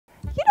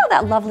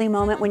that lovely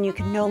moment when you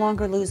can no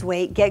longer lose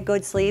weight, get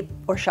good sleep,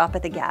 or shop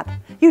at the Gap?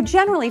 You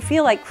generally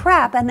feel like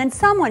crap, and then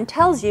someone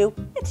tells you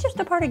it's just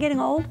a part of getting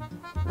old.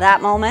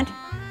 That moment,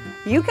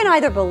 you can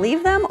either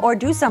believe them or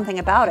do something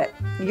about it.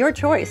 Your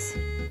choice.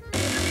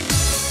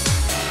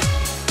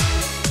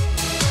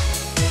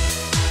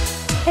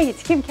 Hey,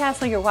 it's Kim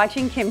Castle. You're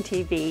watching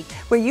kimTV,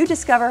 where you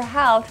discover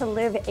how to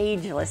live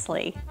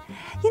agelessly.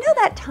 You know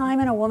that time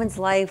in a woman's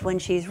life when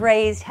she's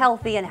raised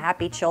healthy and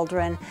happy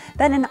children,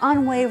 been an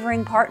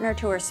unwavering partner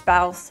to her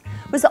spouse,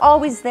 was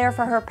always there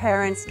for her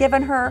parents,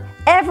 given her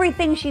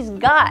everything she's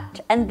got,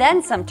 and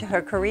then some to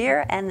her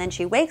career, and then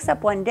she wakes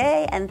up one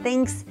day and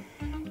thinks,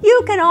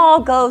 you can all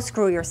go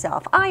screw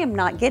yourself. I am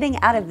not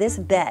getting out of this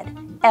bed,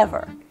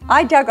 ever.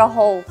 I dug a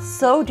hole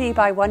so deep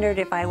I wondered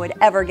if I would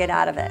ever get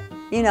out of it.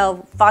 You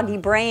know, foggy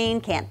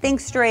brain, can't think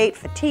straight,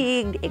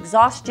 fatigued,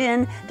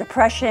 exhaustion,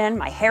 depression,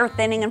 my hair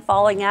thinning and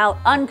falling out,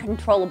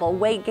 uncontrollable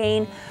weight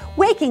gain,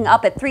 waking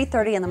up at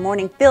 3:30 in the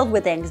morning filled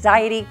with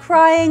anxiety,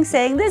 crying,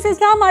 saying, this is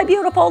not my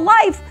beautiful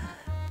life.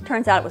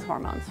 Turns out it was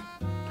hormones.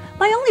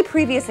 My only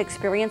previous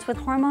experience with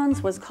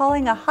hormones was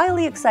calling a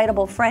highly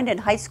excitable friend in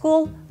high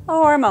school a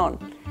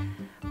hormone.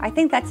 I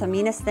think that's the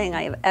meanest thing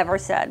I have ever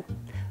said.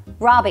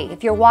 Robbie,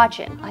 if you're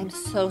watching, I'm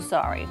so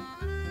sorry.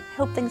 I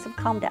hope things have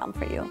calmed down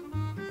for you.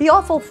 The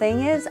awful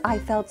thing is, I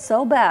felt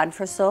so bad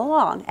for so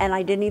long, and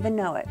I didn't even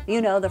know it. You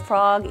know, the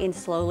frog in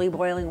slowly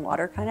boiling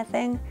water kind of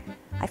thing.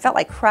 I felt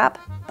like crap,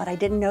 but I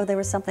didn't know there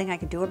was something I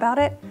could do about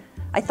it.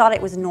 I thought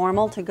it was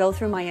normal to go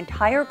through my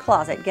entire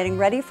closet getting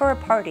ready for a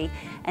party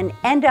and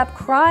end up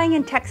crying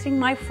and texting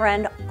my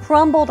friend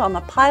crumbled on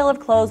the pile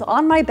of clothes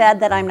on my bed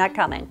that I'm not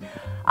coming,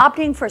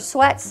 opting for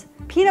sweats,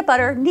 peanut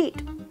butter,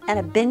 neat, and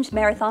a binge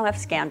marathon of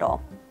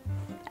scandal.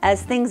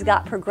 As things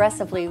got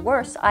progressively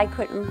worse, I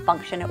couldn't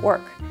function at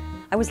work.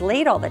 I was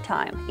late all the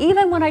time,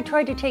 even when I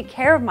tried to take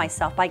care of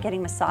myself by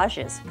getting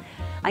massages.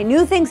 I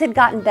knew things had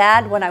gotten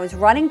bad when I was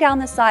running down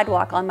the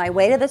sidewalk on my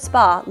way to the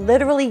spa,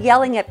 literally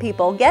yelling at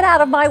people, get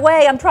out of my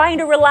way, I'm trying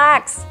to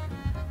relax.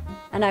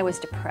 And I was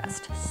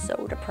depressed,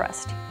 so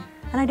depressed.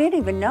 And I didn't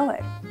even know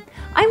it.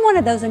 I'm one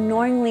of those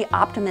annoyingly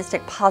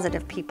optimistic,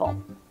 positive people.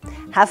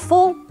 Half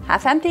full,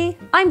 half empty,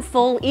 I'm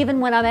full even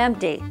when I'm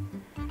empty.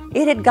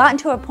 It had gotten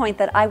to a point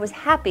that I was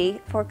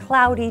happy for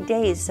cloudy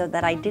days so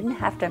that I didn't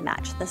have to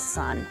match the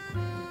sun.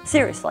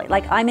 Seriously,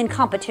 like I'm in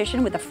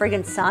competition with the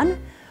friggin' sun?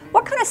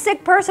 What kind of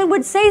sick person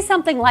would say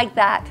something like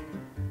that?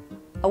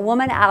 A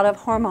woman out of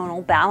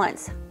hormonal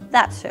balance.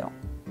 That's who.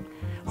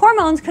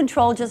 Hormones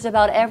control just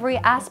about every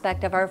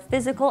aspect of our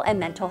physical and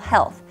mental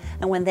health.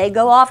 And when they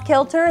go off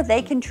kilter,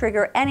 they can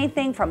trigger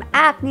anything from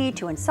acne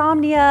to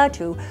insomnia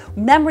to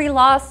memory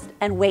loss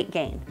and weight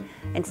gain.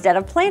 Instead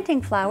of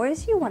planting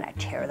flowers, you want to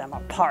tear them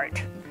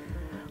apart.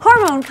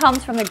 Hormone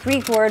comes from the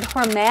Greek word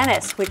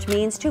hormenes, which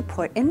means to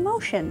put in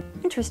motion.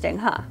 Interesting,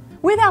 huh?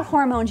 Without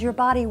hormones, your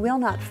body will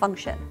not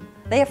function.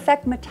 They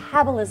affect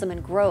metabolism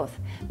and growth,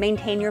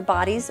 maintain your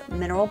body's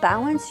mineral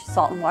balance,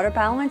 salt and water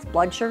balance,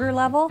 blood sugar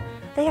level.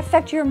 They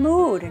affect your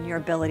mood and your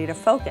ability to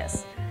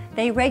focus.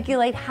 They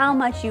regulate how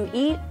much you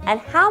eat and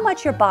how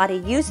much your body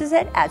uses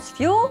it as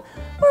fuel,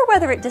 or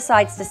whether it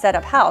decides to set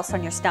up house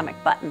on your stomach,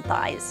 butt, and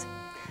thighs.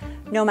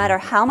 No matter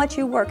how much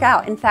you work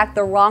out, in fact,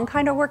 the wrong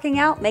kind of working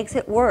out makes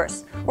it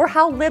worse, or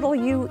how little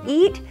you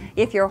eat,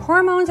 if your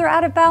hormones are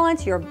out of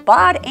balance, your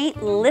bod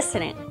ain't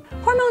listening.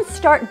 Hormones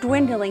start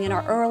dwindling in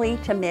our early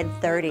to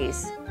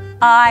mid-30s.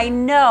 I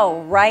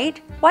know,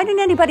 right? Why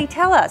didn't anybody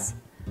tell us?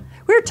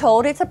 We're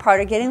told it's a part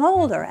of getting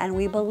older, and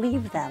we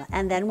believed them,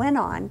 and then went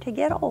on to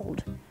get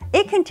old.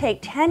 It can take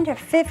 10 to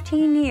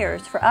 15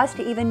 years for us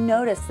to even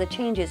notice the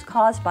changes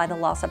caused by the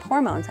loss of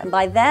hormones, and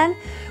by then,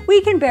 we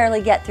can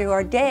barely get through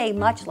our day,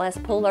 much less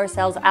pull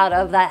ourselves out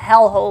of the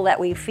hellhole that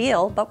we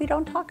feel, but we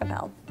don't talk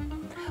about.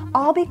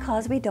 All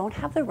because we don't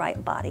have the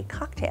right body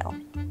cocktail.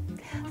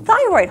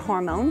 Thyroid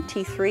hormone,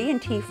 T3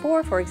 and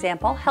T4, for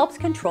example, helps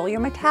control your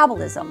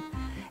metabolism.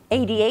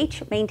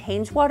 ADH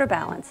maintains water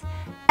balance.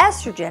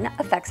 Estrogen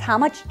affects how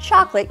much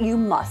chocolate you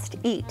must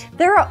eat.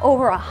 There are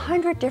over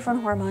 100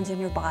 different hormones in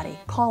your body,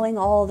 calling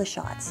all the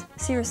shots.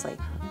 Seriously,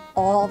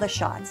 all the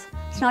shots.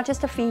 It's not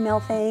just a female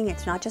thing,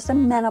 it's not just a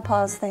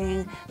menopause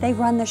thing. They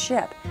run the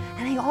ship,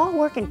 and they all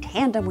work in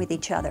tandem with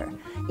each other.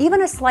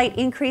 Even a slight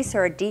increase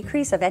or a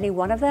decrease of any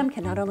one of them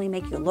can not only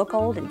make you look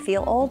old and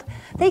feel old,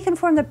 they can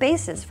form the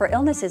basis for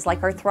illnesses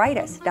like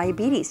arthritis,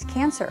 diabetes,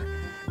 cancer.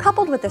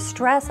 Coupled with the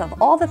stress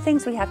of all the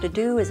things we have to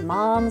do as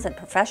moms and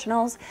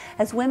professionals,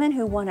 as women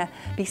who want to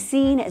be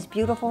seen as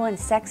beautiful and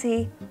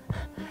sexy,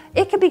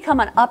 it can become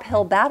an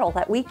uphill battle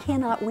that we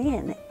cannot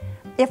win.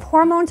 If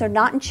hormones are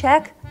not in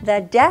check,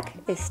 the deck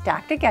is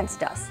stacked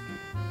against us.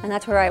 And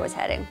that's where I was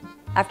heading.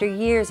 After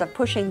years of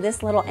pushing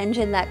this little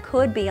engine that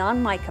could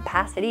beyond my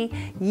capacity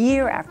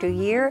year after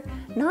year,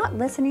 not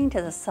listening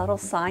to the subtle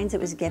signs it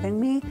was giving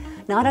me,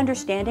 not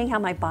understanding how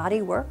my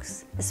body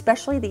works,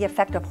 especially the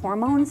effect of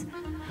hormones,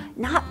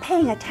 not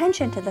paying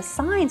attention to the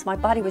signs my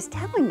body was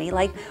telling me,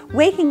 like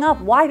waking up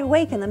wide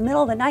awake in the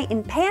middle of the night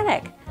in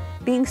panic,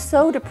 being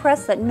so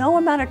depressed that no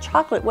amount of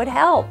chocolate would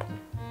help.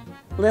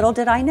 Little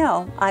did I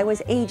know I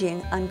was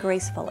aging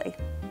ungracefully.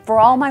 For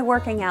all my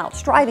working out,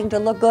 striving to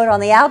look good on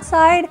the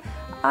outside,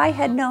 I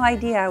had no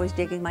idea I was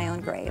digging my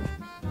own grave.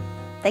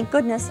 Thank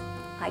goodness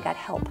I got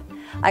help.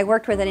 I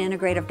worked with an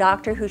integrative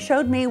doctor who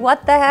showed me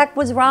what the heck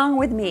was wrong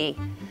with me.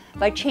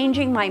 By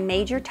changing my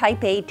major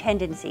type A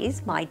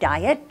tendencies, my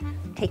diet,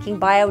 taking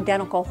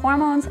bioidentical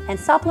hormones and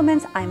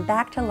supplements, I'm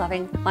back to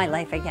loving my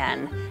life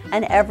again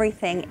and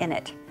everything in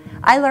it.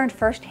 I learned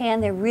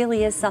firsthand there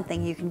really is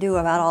something you can do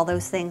about all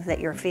those things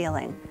that you're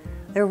feeling.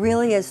 There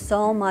really is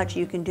so much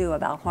you can do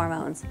about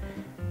hormones.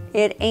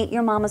 It ain't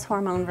your mama's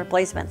hormone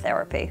replacement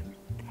therapy.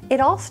 It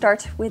all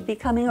starts with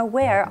becoming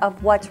aware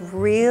of what's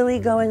really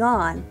going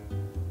on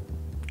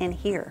in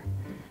here.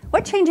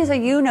 What changes are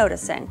you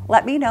noticing?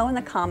 Let me know in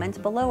the comments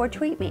below or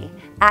tweet me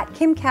at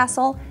Kim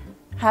Castle,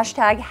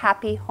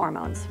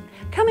 #HappyHormones.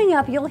 Coming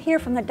up, you'll hear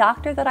from the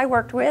doctor that I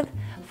worked with,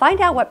 find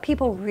out what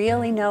people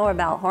really know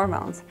about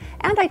hormones,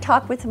 and I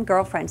talk with some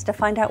girlfriends to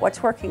find out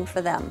what's working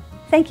for them.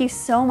 Thank you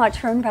so much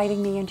for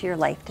inviting me into your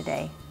life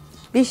today.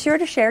 Be sure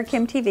to share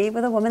kimTV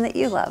with a woman that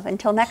you love.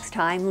 Until next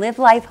time, live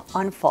life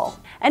on full.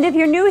 And if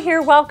you're new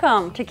here,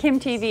 welcome to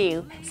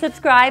kimTV.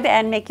 Subscribe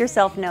and make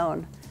yourself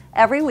known.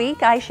 Every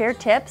week, I share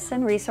tips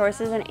and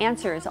resources and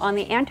answers on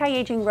the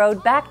anti-aging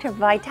road back to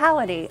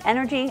vitality,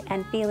 energy,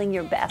 and feeling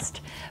your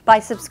best. By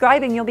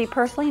subscribing, you'll be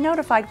personally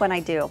notified when I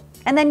do.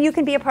 And then you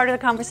can be a part of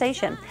the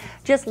conversation.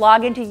 Just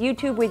log into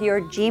YouTube with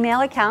your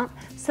Gmail account,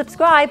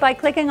 subscribe by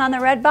clicking on the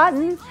red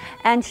button,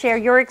 and share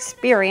your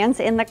experience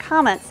in the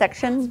comment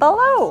section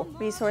below.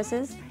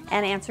 Resources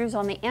and answers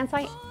on the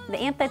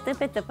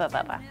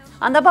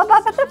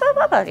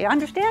you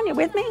understand? You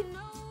with me?